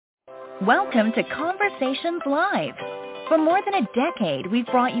Welcome to Conversations Live. For more than a decade, we've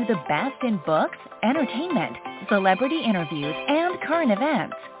brought you the best in books, entertainment, celebrity interviews, and current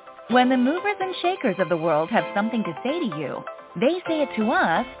events. When the movers and shakers of the world have something to say to you, they say it to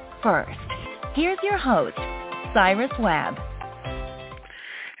us first. Here's your host, Cyrus Webb.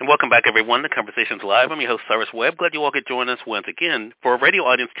 And welcome back, everyone, to Conversations Live. I'm your host, Cyrus Webb. Glad you all could join us once again. For a radio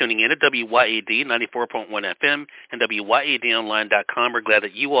audience tuning in at WYAD 94.1 FM and WYADonline.com, we're glad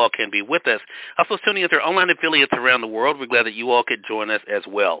that you all can be with us. Also tuning in to our online affiliates around the world, we're glad that you all could join us as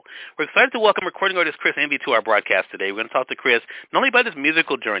well. We're excited to welcome recording artist Chris Envy to our broadcast today. We're going to talk to Chris not only about his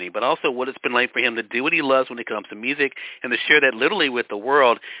musical journey, but also what it's been like for him to do what he loves when it comes to music and to share that literally with the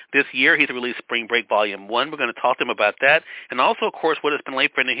world. This year, he's released Spring Break Volume 1. We're going to talk to him about that. And also, of course, what it's been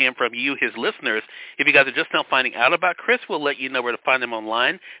like for him from you, his listeners. If you guys are just now finding out about Chris, we'll let you know where to find him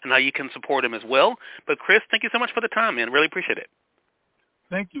online and how you can support him as well. But Chris, thank you so much for the time, man. Really appreciate it.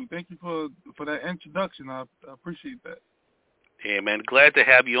 Thank you for that introduction. I appreciate that. Yeah, man, glad to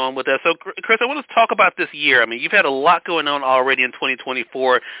have you on with us. So, Chris, I want to talk about this year. I mean, you've had a lot going on already in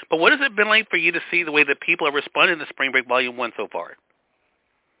 2024, but what has it been like for you to see the way that people are responding to Spring Break Volume 1 so far?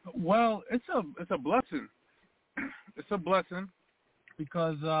 Well, it's a blessing. It's a blessing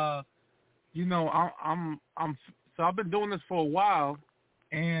because I've been doing this for a while,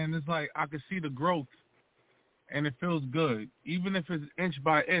 and it's like I can see the growth, and it feels good. Even if it's inch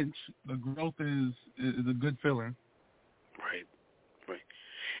by inch, the growth is a good feeling. Right.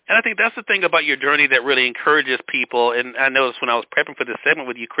 And I think that's the thing about your journey that really encourages people, and I noticed when I was prepping for this segment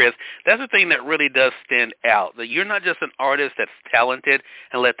with you, Chris, that's the thing that really does stand out, that you're not just an artist that's talented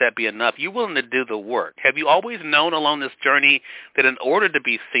and let that be enough. You're willing to do the work. Have you always known along this journey that in order to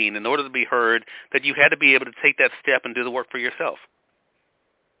be seen, in order to be heard, that you had to be able to take that step and do the work for yourself?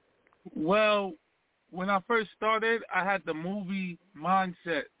 Well, when I first started, I had the movie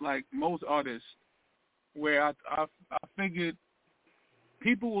mindset like most artists, where I figured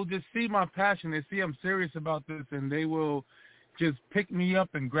people will just see my passion. They see I'm serious about this, and they will just pick me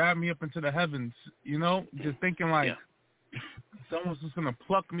up and grab me up into the heavens, just thinking like someone's just going to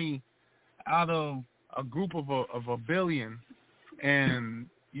pluck me out of a group of a billion, and,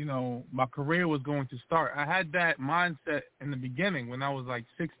 my career was going to start. I had that mindset in the beginning when I was like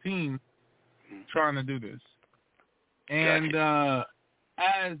 16 trying to do this. And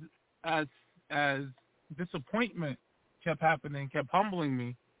as disappointment kept happening, kept humbling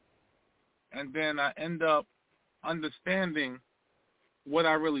me, and then I end up understanding what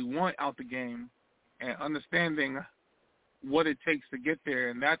I really want out the game and understanding what it takes to get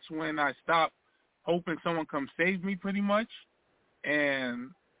there. And that's when I stopped hoping someone come save me, pretty much, and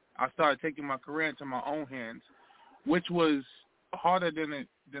I started taking my career into my own hands, which was harder than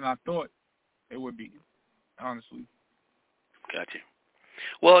I thought it would be, honestly. Gotcha.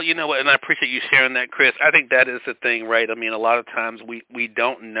 Well, you know what, and I appreciate you sharing that, Chris. I think that is the thing, right? I mean, a lot of times we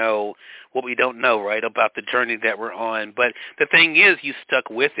don't know what we don't know, right, about the journey that we're on. But the thing is, you stuck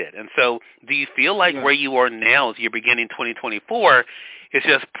with it. And so do you feel like where you are now as you're beginning 2024 is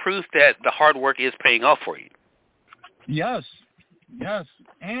just proof that the hard work is paying off for you? Yes.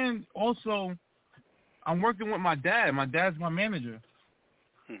 And also, I'm working with my dad. My dad's my manager.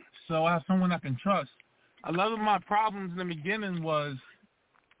 So I have someone I can trust. A lot of my problems in the beginning was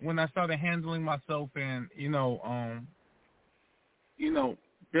when I started handling myself and,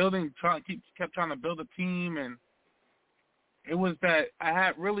 kept trying to build a team, and it was that I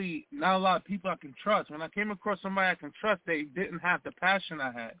had really not a lot of people I can trust. When I came across somebody I can trust, they didn't have the passion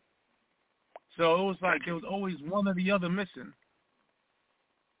I had. So it was like there was always one or the other missing.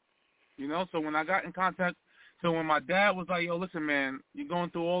 So when I got in contact, when my dad was like, yo, listen, man, you're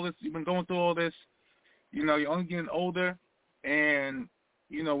going through all this, you've been going through all this, you're only getting older, and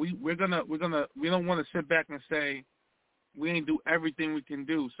we don't want to sit back and say we ain't do everything we can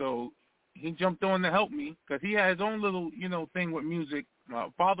do. So he jumped on to help me because he had his own little, thing with music. My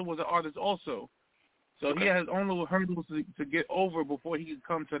father was an artist also. So he had his own little hurdles to get over before he could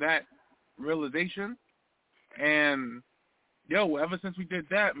come to that realization. And, ever since we did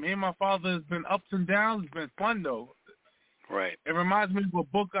that, me and my father has been ups and downs. It's been fun, though. Right. It reminds me of a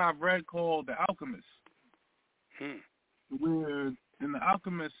book I've read called The Alchemist. Where in The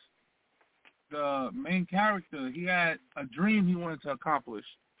Alchemist, the main character, he had a dream he wanted to accomplish.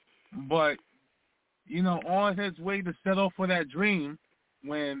 But, on his way to set off for that dream,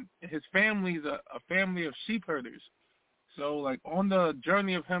 when his family is a family of sheep herders. So, like, on the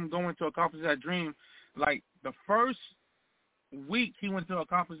journey of him going to accomplish that dream, like, the first week he went to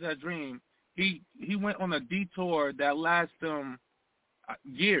accomplish that dream, he went on a detour that lasted him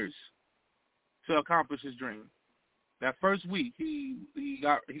years to accomplish his dream. That first week, he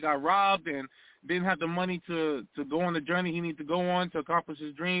got robbed and didn't have the money to go on the journey he needed to go on to accomplish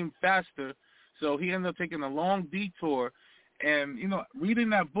his dream faster. So he ended up taking a long detour. And, reading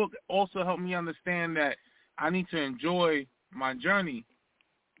that book also helped me understand that I need to enjoy my journey,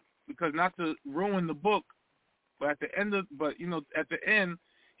 because not to ruin the book, but at the end,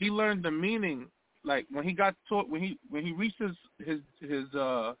 he learned the meaning. Like when he got taught, when he reached his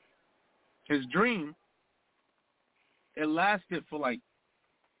dream, it lasted for it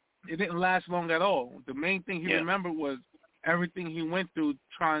didn't last long at all. The main thing he remembered was everything he went through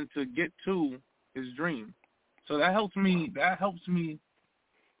trying to get to his dream. So that helps me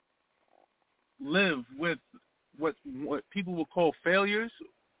live with what people would call failures,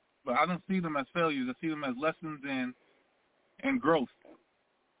 but I don't see them as failures. I see them as lessons and growth.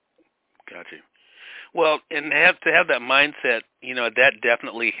 Gotcha. Well, and to have that mindset, that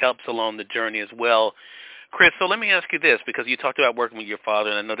definitely helps along the journey as well. Chris, so let me ask you this, because you talked about working with your father,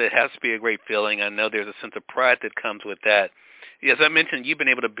 and I know that has to be a great feeling. I know there's a sense of pride that comes with that. As I mentioned, you've been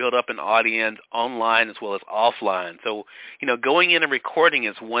able to build up an audience online as well as offline. So, going in and recording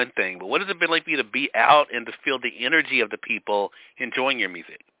is one thing, but what has it been like for you to be out and to feel the energy of the people enjoying your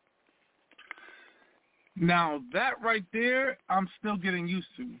music? Now, that right there, I'm still getting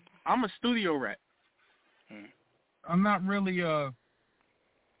used to. I'm a studio rat. I'm a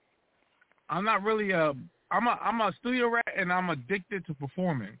studio rat, and I'm addicted to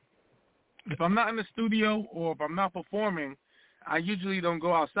performing. If I'm not in the studio or if I'm not performing, I usually don't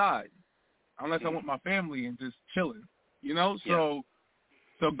go outside unless I'm with my family and just chilling, So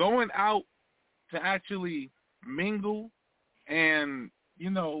going out to actually mingle and,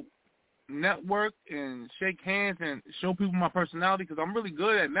 network and shake hands and show people my personality, because I'm really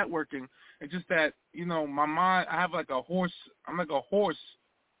good at networking. It's just that, my mind, I have I'm like a horse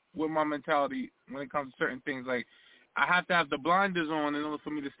with my mentality when it comes to certain things. Like, I have to have the blinders on in order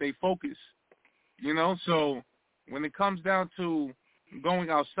for me to stay focused, So when it comes down to going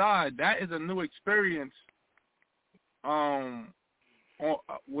outside, that is a new experience when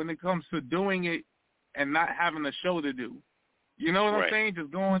it comes to doing it and not having a show to do. You know what I'm saying?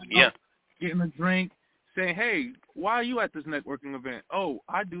 Just going out, getting a drink, saying, hey, why are you at this networking event? Oh,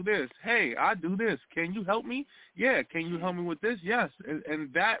 I do this. Hey, I do this. Can you help me? Yeah. Can you help me with this? Yes.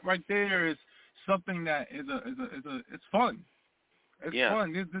 And that right there is something that is it's fun. It's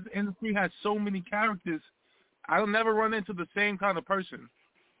fun. This industry has so many characters. I'll never run into the same kind of person,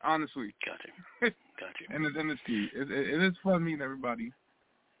 honestly. Gotcha. In this industry, it is fun meeting everybody.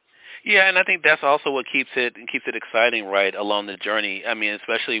 Yeah, and I think that's also what keeps it exciting, right, along the journey. I mean,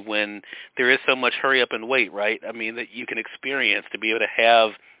 especially when there is so much hurry up and wait, right? I mean, that you can experience to be able to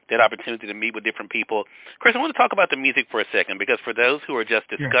have that opportunity to meet with different people. Chris, I want to talk about the music for a second, because for those who are just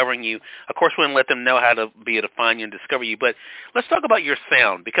discovering you, of course, we want to let them know how to be able to find you and discover you. But let's talk about your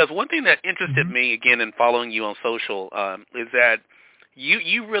sound, because one thing that interested me, again, in following you on social is that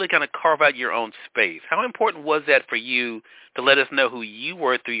you really kind of carve out your own space. How important was that for you to let us know who you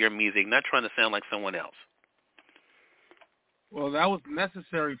were through your music, not trying to sound like someone else? Well, that was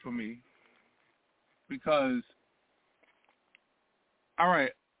necessary for me because, all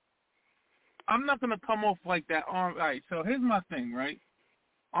right, I'm not going to come off like that. All right, so here's my thing, right?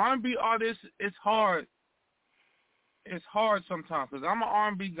 R&B artists, it's hard. It's hard sometimes because I'm an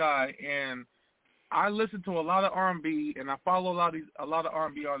R&B guy, and I listen to a lot of R&B, and I follow a lot of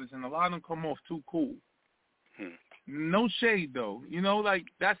R&B artists, and a lot of them come off too cool. No shade, though.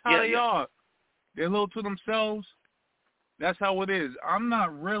 That's how they are. They're a little to themselves. That's how it is. I'm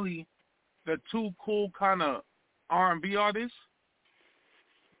not really the too cool kind of R&B artist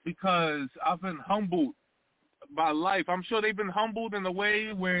because I've been humbled by life. I'm sure they've been humbled in a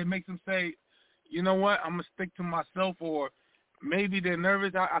way where it makes them say, you know what, I'm going to stick to myself, or maybe they're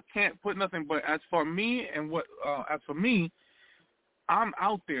nervous. I can't put nothing. But as for me I'm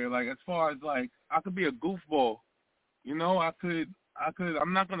out there. Like, as far as, like, I could be a goofball. I'm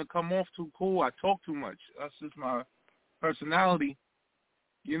not going to come off too cool. I talk too much. That's just my personality.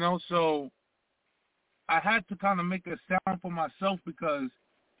 So I had to kind of make a sound for myself because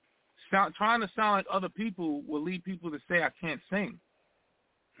trying to sound like other people will lead people to say I can't sing.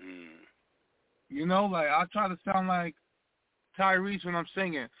 I try to sound like Tyrese when I'm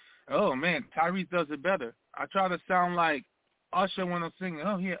singing. Oh, man, Tyrese does it better. I try to sound like Usher when I'm singing.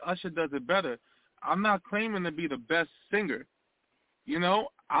 Oh, yeah, Usher does it better. I'm not claiming to be the best singer.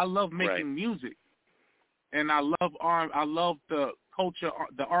 I love making music, and I love the culture,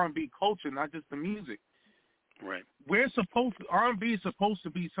 the R&B culture, not just the music. Right. R&B is supposed to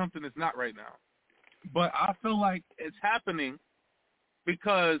be something that's not right now, but I feel like it's happening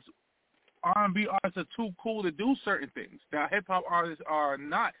because R&B artists are too cool to do certain things that hip-hop artists are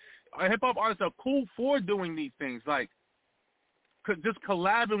not. Hip-hop artists are cool for doing these things, like just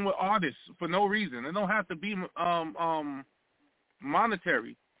collabing with artists for no reason. It don't have to be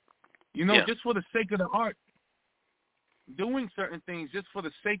monetary. You know, just for the sake of the art. Doing certain things just for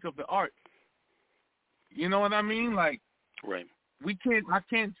the sake of the art. You know what I mean? Like, right. I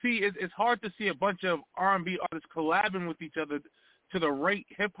can't see, it's hard to see a bunch of R&B artists collabing with each other to the rate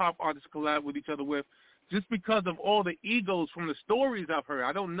hip-hop artists collab with each other with, just because of all the egos from the stories I've heard.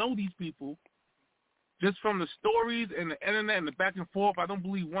 I don't know these people. Just from the stories and the internet and the back and forth, I don't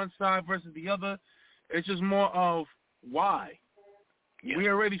believe one side versus the other. It's just more of why. Yeah.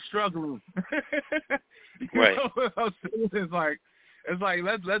 We're already struggling. Right. It's like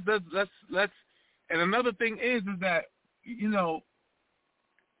let's. And another thing is that, you know,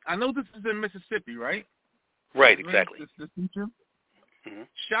 I know this is in Mississippi, right? Right. Exactly. This feature. Mm-hmm.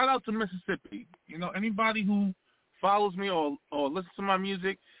 Shout out to Mississippi. You know, anybody who follows me or listens to my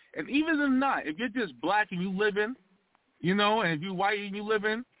music, and even if not, if you're just black and you live in, you know, and if you're white and you live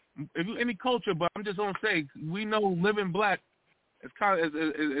in, if you any culture, but I'm just gonna say, we know living black is kind of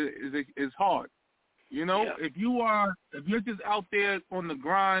is hard. You know, if you're just out there on the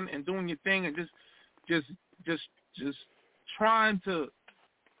grind and doing your thing and just trying to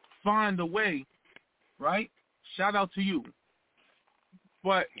find a way, right? Shout out to you.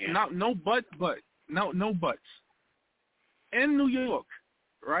 But no buts. In New York,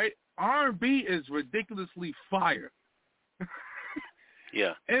 right? R&B is ridiculously fire.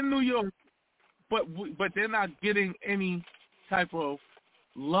 Yeah. In New York, but they're not getting any type of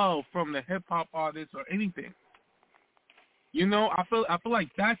love from the hip hop artists or anything. You know, I feel like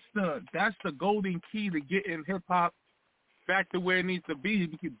that's the golden key to getting hip hop back to where it needs to be,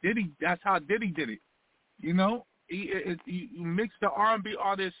 because that's how Diddy did it. You know, you mix the R&B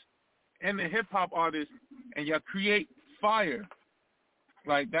artists and the hip hop artists, and you create fire.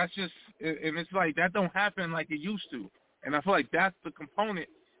 Like, that's just, and it's like that don't happen like it used to. And I feel like that's the component.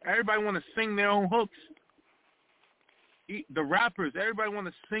 Everybody want to sing their own hooks. The rappers, everybody want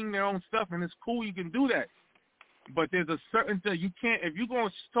to sing their own stuff, and it's cool, you can do that. But there's a certain thing you can't. If you're going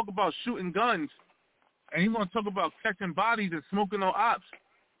to talk about shooting guns, and you're going to talk about catching bodies and smoking on ops,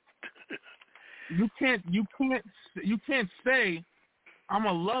 you can't say I'm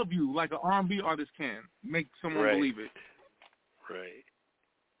gonna love you like an R&B artist can make someone believe it. Right.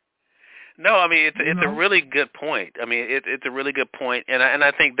 No, I mean it's a really good point. I mean it's a really good point, and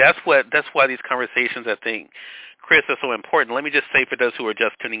I think that's why these conversations, I think, Chris, are so important. Let me just say, for those who are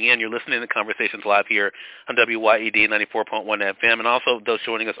just tuning in, you're listening to Conversations Live here on WYED 94.1 FM, and also those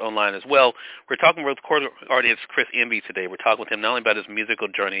joining us online as well. We're talking with artist Chris Envy today. We're talking with him not only about his musical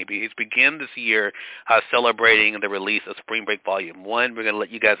journey, but he's begun this year celebrating the release of Spring Break Volume 1. We're going to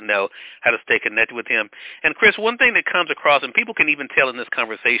let you guys know how to stay connected with him. And Chris, one thing that comes across, and people can even tell in this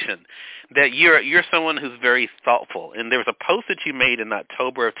conversation, that you're someone who's very thoughtful. And there was a post that you made in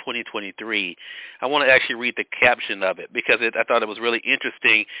October of 2023. I want to actually read the caption of it, because I thought it was really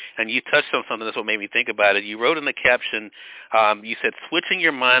interesting, and you touched on something that's what made me think about it. You wrote in the caption, you said, switching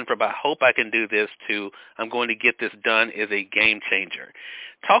your mind from I hope I can do this to I'm going to get this done is a game changer.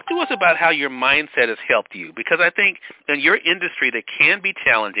 Talk to us about how your mindset has helped you, because I think in your industry that can be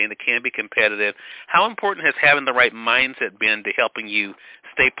challenging, that can be competitive, how important has having the right mindset been to helping you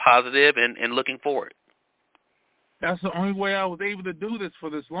stay positive and looking forward? That's the only way I was able to do this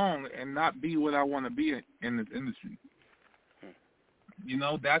for this long and not be what I want to be in this industry. You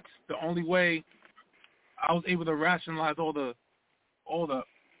know, that's the only way I was able to rationalize all the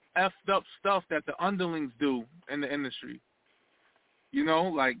effed up stuff that the underlings do in the industry. You know,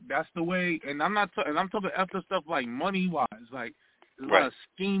 like, that's the way. And I'm talking effed up stuff like money wise, like there's a lot of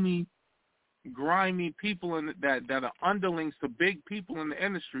schemy, grimy people that are underlings to big people in the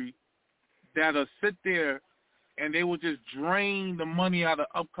industry that'll sit there and they will just drain the money out of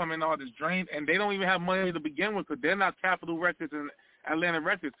upcoming artists, and they don't even have money to begin with, because they're not Capitol Records and Atlantic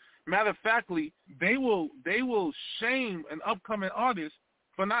Records. Matter of factly, they will shame an upcoming artist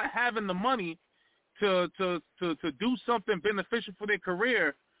for not having the money to do something beneficial for their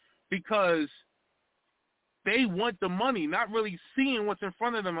career, because they want the money, not really seeing what's in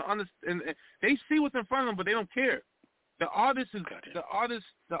front of them. And they see what's in front of them, but they don't care. The artist's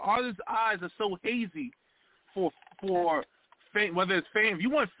eyes are so hazy for fame, whether it's fame. If you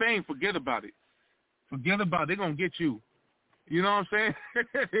want fame, forget about it. They're gonna get you. You know what I'm saying?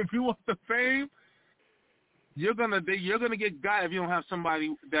 If you want the fame, you're gonna get got if you don't have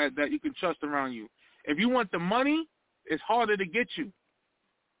somebody that you can trust around you. If you want the money, it's harder to get you.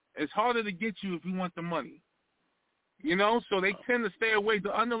 It's harder to get you if you want the money. You know, so they tend to stay away.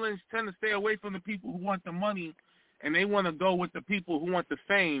 The underlings tend to stay away from the people who want the money, and they want to go with the people who want the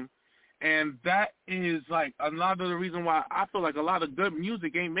fame. And that is like a lot of the reason why I feel like a lot of good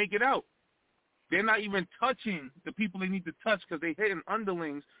music ain't make it out. They're not even touching the people they need to touch because they hitting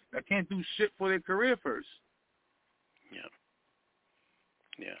underlings that can't do shit for their career first. Yeah.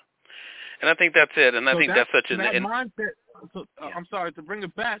 Yeah. And I think that's it. And I think that's such that mindset. So, I'm sorry to bring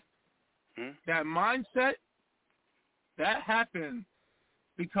it back. That mindset that happened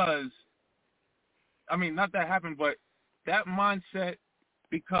because, I mean, not that happened, but that mindset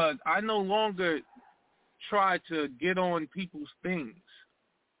because I no longer try to get on people's things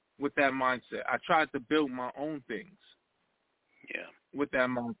with that mindset. I tried to build my own things. Yeah. With that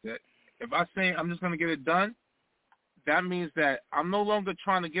mindset. If I say I'm just going to get it done, that means that I'm no longer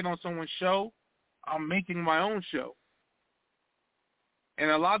trying to get on someone's show. I'm making my own show.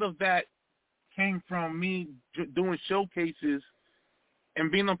 And a lot of that came from me doing showcases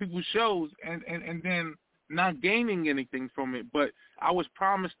and being on people's shows and then not gaining anything from it, but I was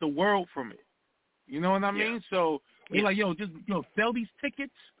promised the world from it. You know what I mean? So we're like, just sell these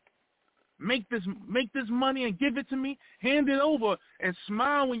tickets, make this money and give it to me, hand it over and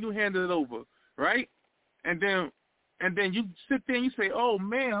smile when you hand it over, right? And then you sit there and you say, "Oh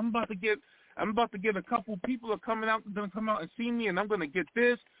man, I'm about to get a couple people gonna come out and see me, and I'm gonna get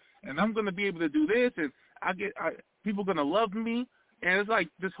this, and I'm gonna be able to do this, and people gonna love me." And it's like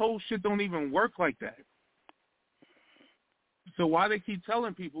this whole shit don't even work like that. So why they keep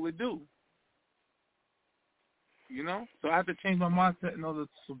telling people it do? You know? So I have to change my mindset in order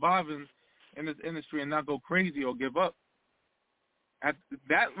to survive in this industry and not go crazy or give up.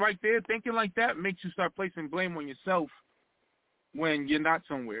 That right there, thinking like that makes you start placing blame on yourself when you're not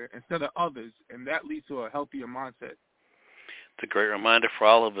somewhere instead of others, and that leads to a healthier mindset. It's a great reminder for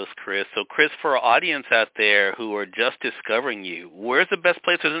all of us, Chris. So, Chris, for our audience out there who are just discovering you, where's the best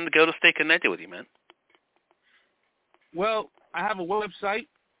place for them to go to stay connected with you, man? Well, I have a website,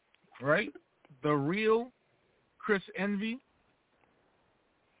 right?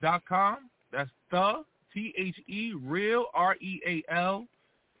 TheRealChrisEnvy.com. That's THE real REAL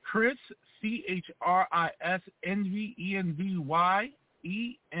Chris CHRIS Envy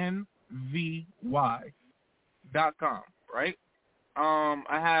ENVY.com, right?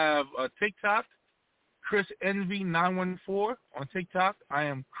 I have a TikTok, Chris Envy 914 on TikTok. I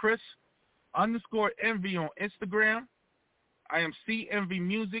am Chris_Envy on Instagram. I am C Envy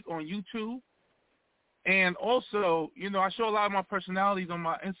Music on YouTube. And also, I show a lot of my personalities on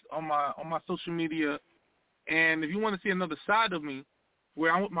my social media. And if you want to see another side of me,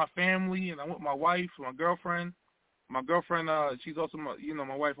 where I'm with my family and I'm with my wife, my girlfriend. My girlfriend, she's also my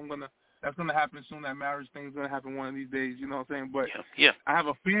wife. That's gonna happen soon. That marriage thing's gonna happen one of these days. You know what I'm saying? But yeah. I have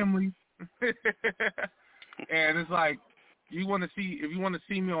a family, and it's like if you want to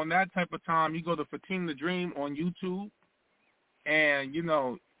see me on that type of time, you go to Fatim the Dream on YouTube, and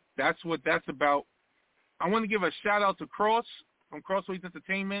that's what that's about. I want to give a shout out to Cross from Crossways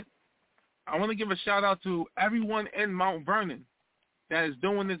Entertainment. I want to give a shout out to everyone in Mount Vernon that is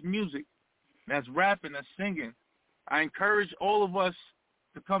doing this music, that's rapping, that's singing. I encourage all of us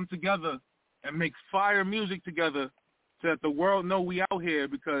to come together and make fire music together so that the world know we out here,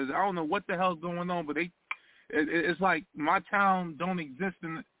 because I don't know what the hell's going on, but it's like my town don't exist,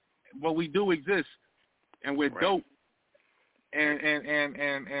 but we do exist, and we're dope.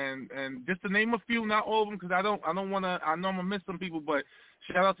 And just to name a few, not all of them, because I know I'm gonna miss some people, but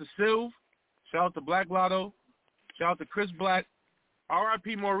shout out to Sylv, shout out to Black Lotto, shout out to Chris Black,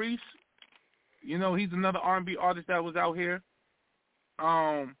 R.I.P. Maurice. He's another R&B artist that was out here.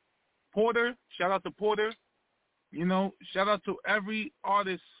 Porter, shout out to Porter. Shout out to every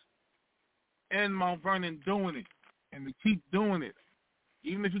artist in Mount Vernon doing it, and to keep doing it.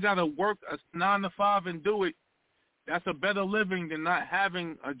 Even if you got to work a 9 to 5 and do it, that's a better living than not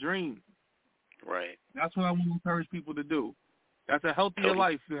having a dream. Right. That's what I want to encourage people to do. That's a healthier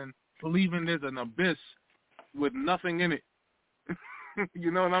life than believing there's an abyss with nothing in it.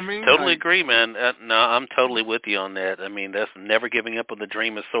 You know what I mean? Totally agree, man. No, I'm totally with you on that. I mean, that's never giving up on the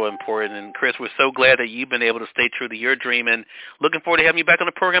dream is so important. And, Chris, we're so glad that you've been able to stay true to your dream, and looking forward to having you back on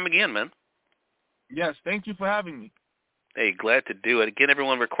the program again, man. Yes, thank you for having me. Hey, glad to do it. Again,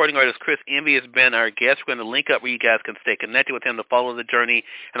 everyone, recording artist Chris Envy has been our guest. We're going to link up where you guys can stay connected with him to follow the journey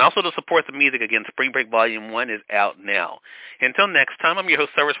and also to support the music. Again, Spring Break Volume 1 is out now. Until next time, I'm your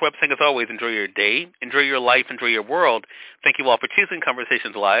host, Cyrus Webb, saying as always, enjoy your day, enjoy your life, enjoy your world. Thank you all for choosing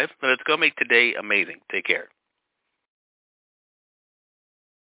Conversations Live. Let's go make today amazing. Take care.